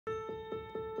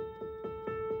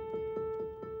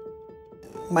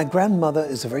My grandmother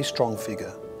is a very strong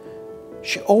figure.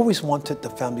 She always wanted the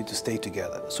family to stay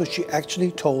together. So she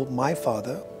actually told my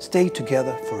father, stay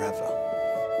together forever.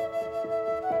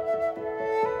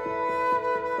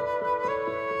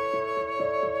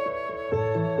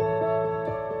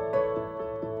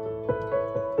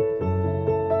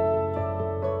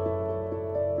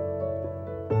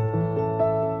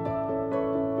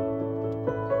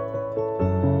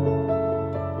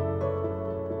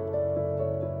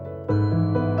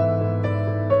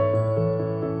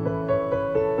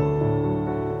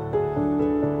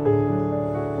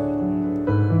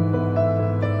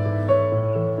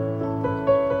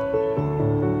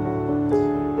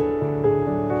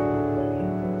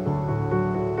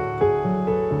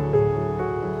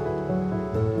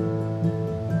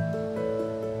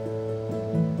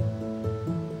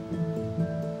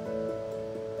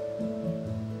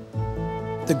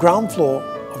 The ground floor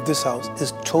of this house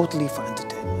is totally for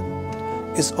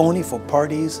entertainment. It's only for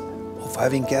parties, or for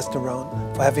having guests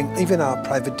around, for having even our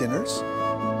private dinners.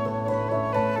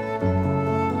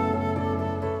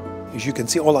 As you can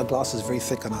see, all our glass is very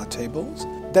thick on our tables.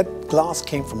 That glass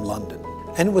came from London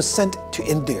and it was sent to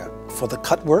India for the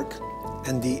cut work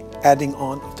and the adding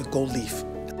on of the gold leaf.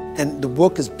 And the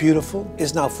work is beautiful.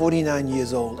 It's now 49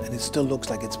 years old and it still looks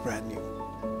like it's brand new.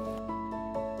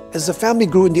 As the family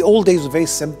grew, in the old days, it was very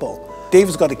simple.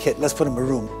 Dave's got a kid, let's put him in a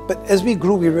room. But as we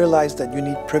grew, we realized that you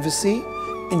need privacy,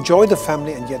 enjoy the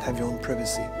family, and yet have your own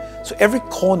privacy. So every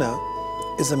corner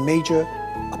is a major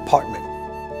apartment.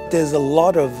 There's a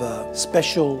lot of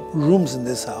special rooms in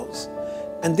this house,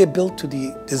 and they're built to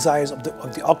the desires of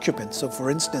the occupants. So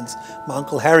for instance, my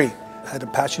Uncle Harry had a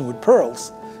passion with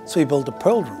pearls, so he built a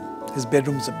pearl room. His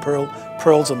bedroom's a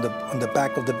pearls on the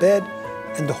back of the bed,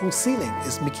 and the whole ceiling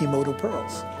is Mikimoto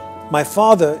pearls. My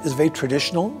father is very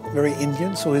traditional, very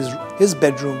Indian, so his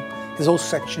bedroom, his whole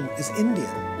section is Indian.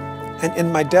 And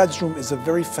in my dad's room is a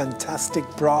very fantastic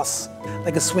brass,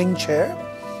 like a swing chair.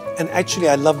 And actually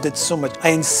I loved it so much, I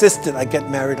insisted I get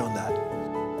married on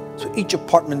that. So each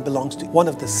apartment belongs to one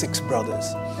of the 6 brothers.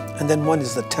 And then one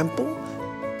is the temple.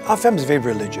 Our family is very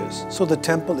religious, so the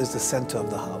temple is the center of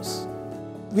the house.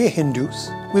 We are Hindus.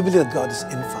 We believe that God is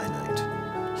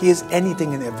infinite. He is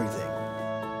anything and everything.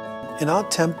 In our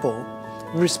temple,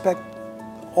 we respect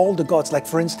all the gods. Like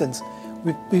for instance,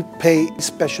 we pay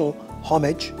special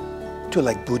homage to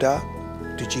like Buddha,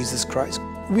 to Jesus Christ.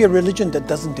 We are a religion that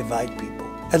doesn't divide people.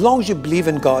 As long as you believe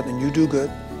in God and you do good,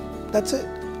 that's it.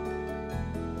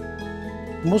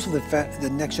 Most of the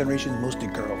next generation is mostly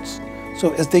girls.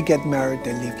 So as they get married,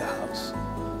 they leave the house.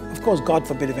 Of course, God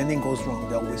forbid, if anything goes wrong,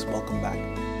 they're always welcome back.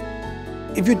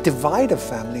 If you divide a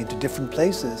family into different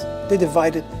places, they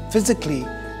divide it physically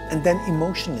and then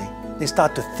emotionally. They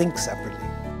start to think separately.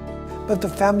 But if the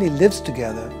family lives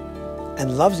together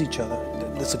and loves each other,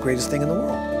 that's the greatest thing in the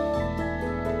world.